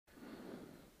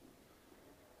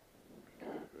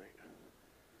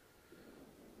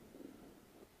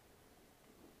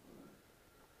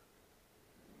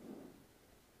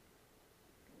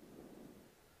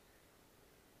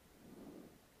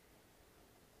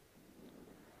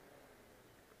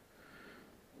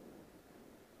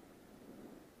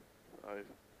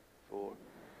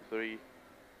3,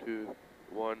 2,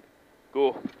 1,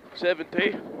 go.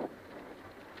 70.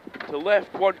 To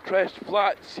left 1 crest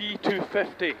flat,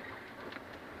 C250.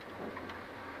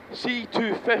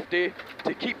 C250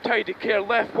 to keep tidy, care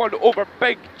left 1 over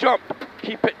big jump,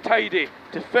 keep it tidy,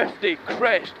 to 50,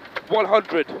 crest,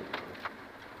 100.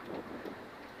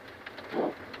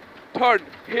 Turn,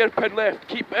 hairpin left,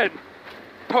 keep in.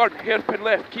 Turn, hairpin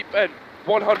left, keep in,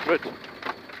 100.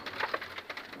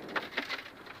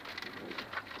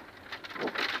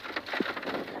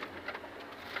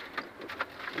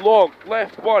 Long,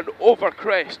 left 1 over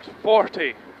crest,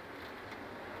 40.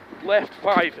 Left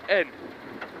 5 in.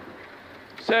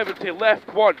 70,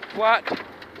 left 1 flat,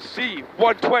 C,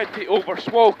 120 over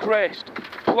small crest,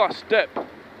 plus dip.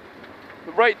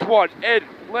 Right 1 in,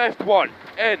 left 1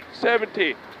 in,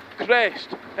 70, crest,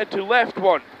 into left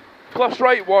 1, plus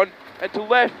right 1, into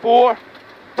left 4,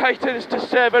 tightens to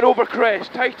 7 over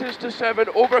crest, tightens to 7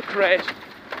 over crest,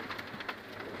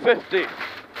 50.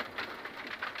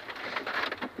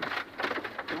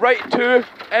 Right 2,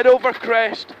 in over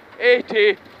crest,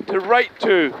 80, to right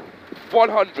 2,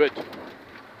 100.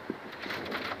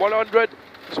 100,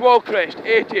 small crest,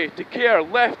 80, to care,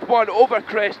 left 1 over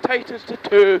crest, tightens to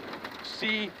 2,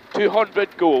 C,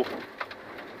 200, go.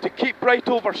 To keep right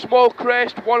over small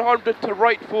crest, 100 to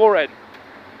right 4 in.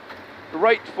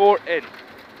 Right 4 in.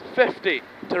 50,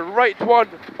 to right 1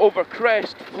 over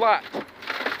crest, flat.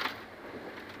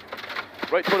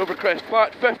 Right 1 over crest,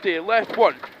 flat, 50, left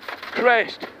 1.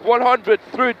 Crest, 100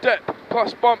 through dip,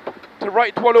 plus bump, to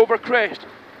right 1 over crest,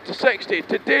 to 60,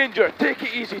 to danger, take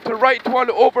it easy, to right 1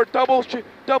 over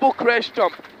double crest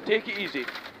jump, take it easy.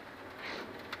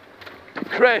 To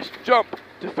crest, jump,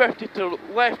 to 50, to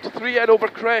left 3 in over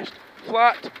crest,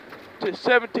 flat, to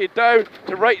 70, down,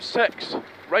 to right 6,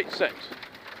 right 6.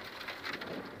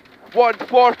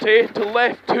 140, to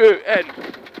left 2 in.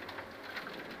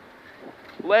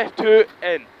 Left 2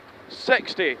 in.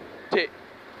 60,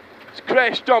 to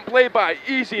crest, jump, lay by,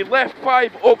 easy, left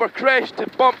 5 over crest to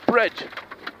bump bridge.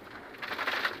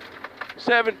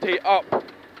 70 up.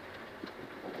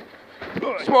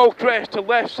 Small crest to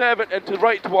left 7 and to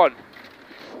right 1.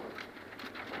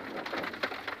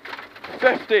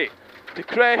 50 to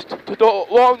crest to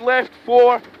long left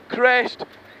 4, crest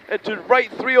into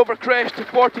right 3 over crest to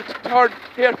 40 to turn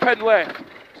hairpin left.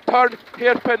 Turn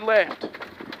hairpin left.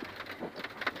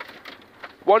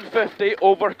 150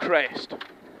 over crest.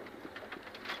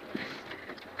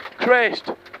 Crest,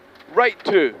 right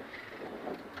 2.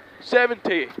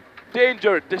 70,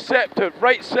 danger, deceptive,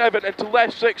 right 7 and to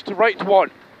left 6 to right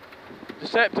 1.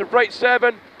 Deceptive, right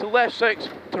 7 to left 6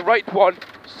 to right 1,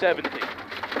 70.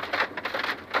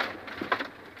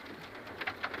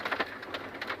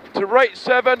 To right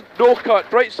 7, no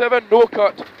cut, right 7, no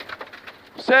cut.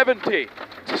 70,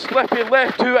 to slippy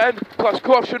left 2 in, plus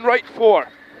caution right 4.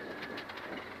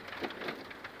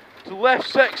 To left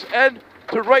 6 in,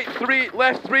 to right 3,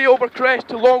 left 3 over crest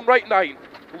to long right 9.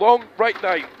 Long right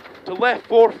 9. To left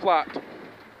 4 flat.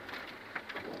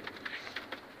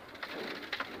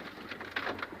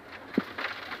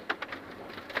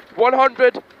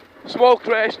 $100, small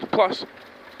crest plus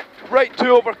right 2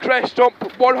 over crest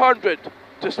jump, 100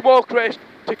 to small crest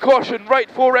to caution,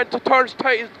 right 4 into turns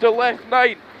tight to left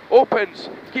 9, opens,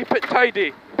 keep it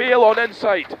tidy, bail on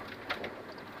inside.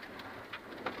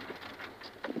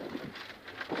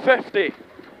 50,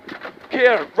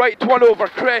 care, right 1 over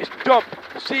crest, jump,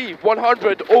 C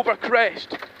 100 over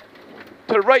crest,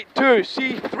 to right 2,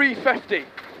 C 350,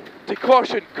 to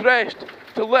caution, crest,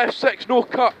 to left 6, no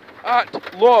cut,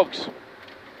 at logs.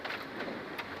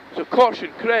 So caution,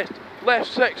 crest,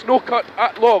 left 6, no cut,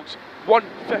 at logs,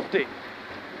 150.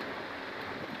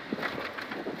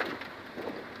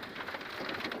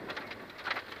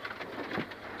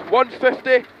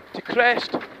 $150 to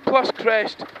crest, plus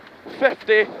crest,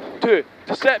 50 to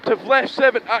deceptive left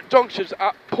 7 at junctions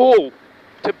at pole,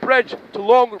 to bridge to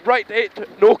long right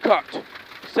 8 no cut,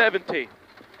 70.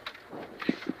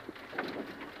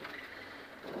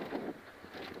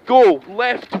 Go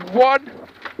left 1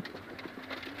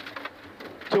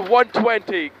 to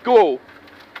 120, go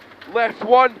left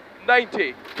 1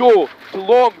 90, go to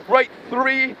long right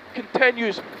 3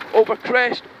 continues over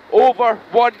crest over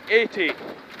 180.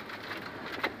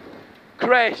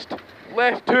 Crest,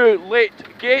 left 2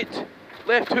 late gate,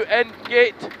 left 2 in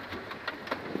gate,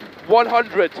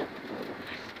 100.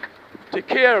 To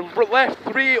care, left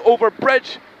 3 over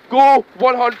bridge, go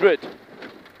 100.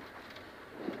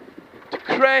 To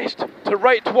crest, to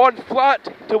right 1 flat,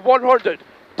 to 100.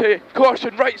 To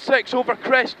caution, right 6 over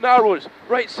crest narrows,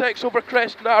 right 6 over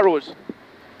crest narrows.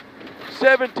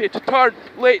 70 to turn,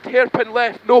 late hairpin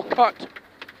left, no cut.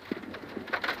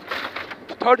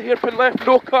 To turn hairpin left,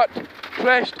 no cut,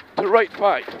 crest to right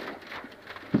 5.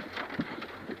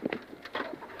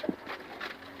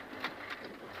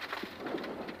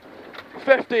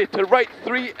 .50 to right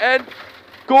 3 in,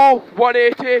 go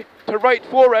 180 to right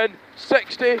 4 in,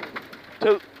 60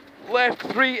 to left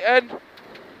 3 in,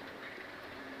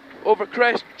 over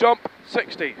crest, jump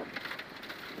 60.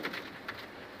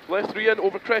 Left 3 in,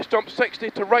 over crest, jump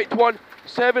 60 to right 1,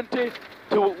 70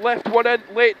 to left 1 in,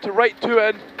 late to right 2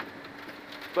 in,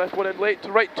 left 1 in, late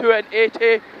to right 2 in,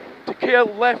 80 to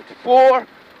Cairn left 4,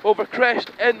 over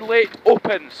crest, in late,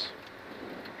 opens.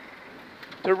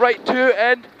 To right 2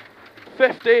 in,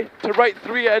 50 to right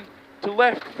 3 in, to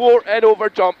left 4 in over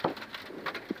jump.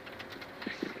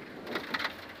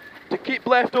 To keep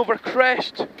left over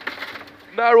crest,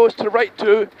 narrows to right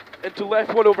 2, and to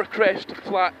left 1 over crest,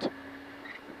 flat.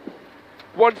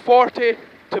 140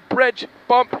 to bridge,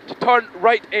 bump to turn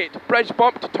right 8, bridge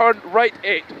bump to turn right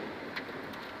 8.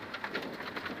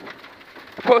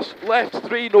 Plus left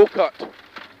 3, no cut.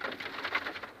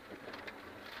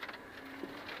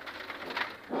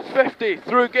 50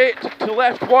 through gate to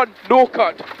left 1, no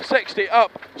cut. 60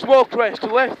 up, small crest to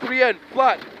left 3 in,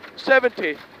 flat.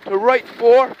 70 to right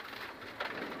 4,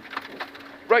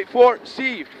 right 4,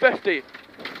 C, 50.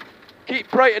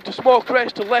 Keep right into small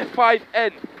crest to left 5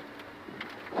 in.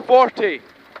 40.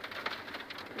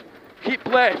 Keep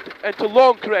left into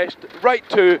long crest, right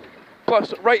 2,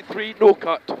 plus right 3, no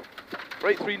cut.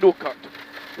 Right 3, no cut.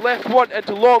 Left 1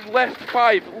 into long, left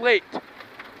 5, late.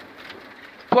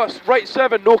 Plus right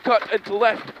 7, no cut into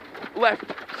left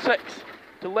 6,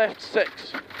 to left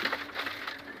 6.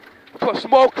 Plus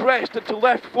small crest into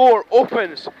left 4,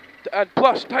 opens, and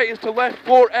plus tightens to left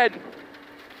 4 in.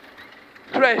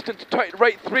 Crest into tight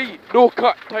right 3, no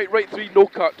cut, tight right 3, no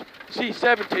cut.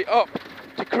 C70 up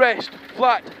to crest,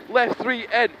 flat, left 3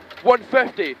 in,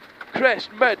 150, crest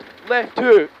mid, left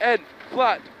 2 in,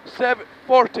 flat,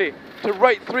 40 to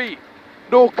right 3,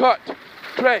 no cut,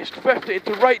 crest 50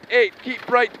 into right 8, keep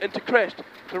right into crest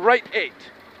to right 8.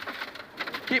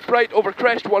 Keep right over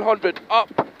crest 100, up.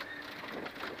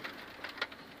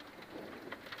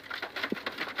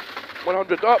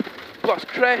 100 up, plus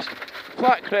crest,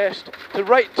 flat crest to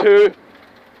right 2,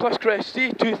 plus crest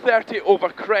C230 over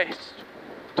crest,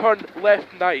 turn left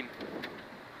 9.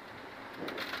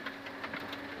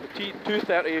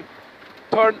 T230,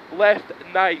 turn left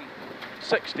 9,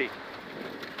 60.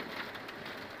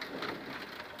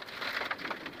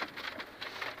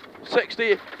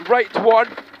 60, right 1,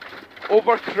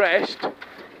 over crest,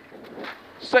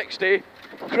 60,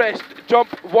 crest, jump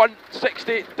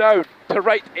 160 down to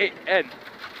right 8 in.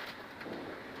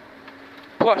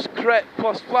 Plus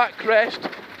flat crest.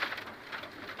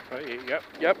 Right 8,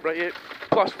 yep, right 8.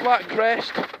 Plus flat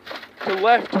crest to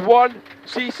left 1,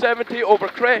 C70 over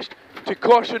crest, to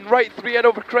caution right 3 in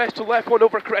over crest, to left 1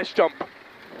 over crest jump.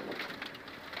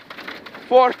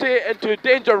 40 into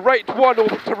danger right 1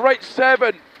 over to right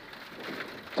 7,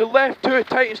 to left 2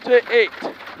 tightens to 8.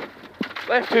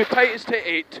 Left 2 tightens to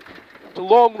 8, to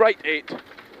long right 8.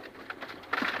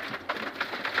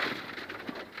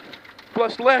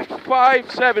 Plus left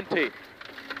 5, 70.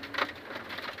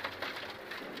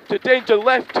 To danger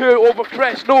left 2 over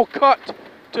crest, no cut.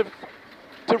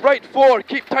 To right 4,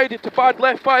 keep tidy to bad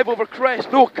left 5 over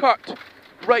crest, no cut.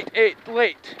 Right 8,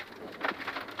 late.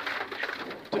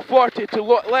 To 40 to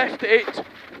left 8.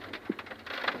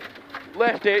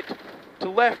 Left 8 to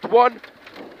left 1.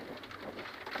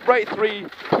 Right 3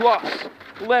 plus.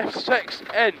 Left 6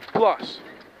 in plus.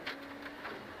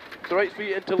 To right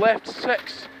 3 into left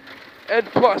 6. In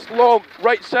plus long,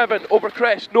 right 7 over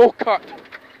crest, no cut.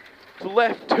 To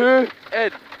left 2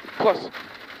 in plus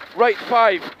right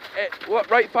 5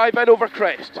 in over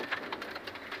crest.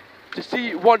 To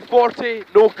C 140,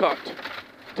 no cut.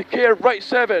 To Cairn right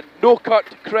 7, no cut,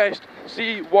 crest,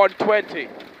 C 120.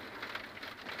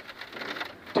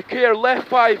 To Cairn left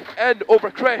 5 in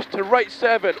over crest to right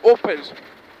 7, opens.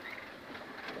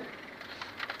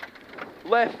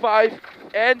 Left 5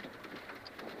 in.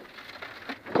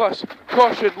 Plus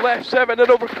caution, left 7 and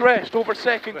over crest, over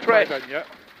second left crest. Down, yeah.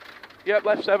 Yep,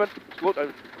 left 7, slow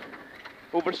down.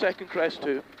 Over second crest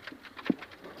 2.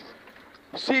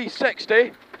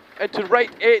 C60 into right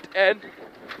 8 in.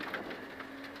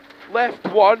 Left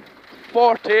 1,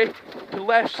 40 to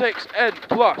left 6 in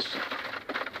plus.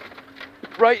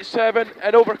 Right 7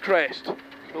 and over crest.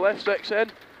 To left 6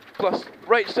 in plus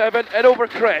right 7 and over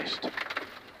crest.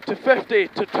 To 50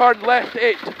 to turn left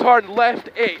 8 to turn left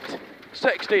 8.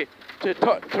 60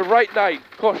 to right 9,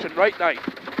 caution, right 9.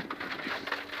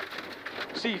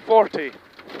 C40.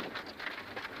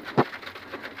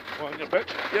 On your pitch.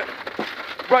 Yep.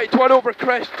 Right 1 over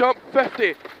crest, jump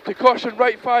 50 to caution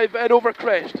right 5 in over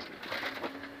crest.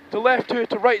 To left 2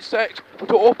 to right 6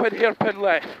 to open hairpin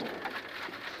left.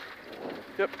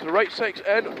 Yep, to right 6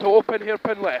 in to open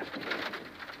hairpin left.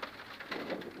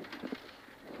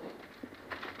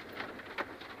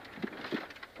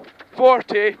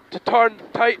 .40 to turn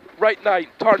tight right 9.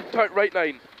 Turn tight right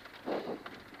 9.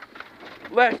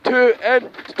 Left 2 in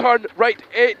to turn right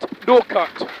 8, no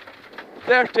cut.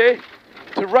 30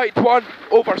 to right 1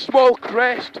 over small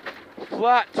crest,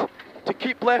 flat to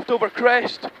keep left over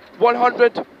crest.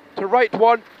 100 to right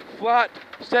 1, flat.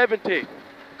 70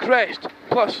 crest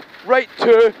plus right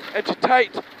 2 into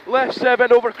tight, left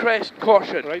 7 over crest,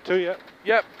 caution. Right 2, yeah.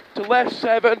 Yep, to left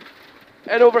 7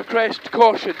 in over crest,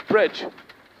 caution, bridge.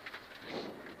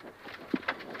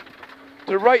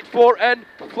 To right 4 in,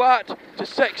 flat to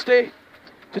 60,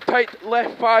 to tight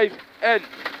left 5 in.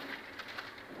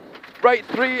 Right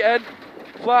 3 in,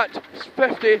 flat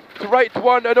 50, to right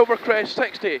 1 and over crest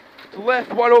 60, to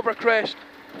left 1 over crest,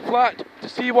 flat to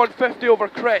C150 over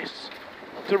crest,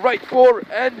 to right 4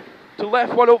 in, to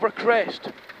left 1 over crest,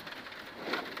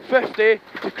 50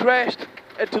 to crest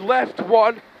into left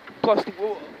 1 plus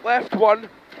left 1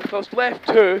 plus left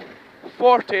 2,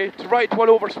 40 to right 1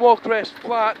 over small crest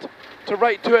flat, to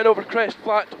right 2 and over crest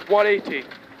flat, 180.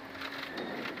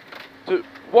 To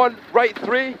 1 right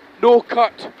 3, no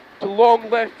cut, to long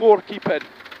left 4, keep in.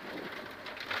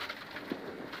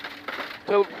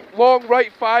 To long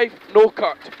right 5, no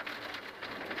cut.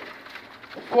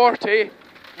 40,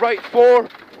 right 4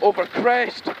 over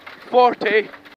crest, 40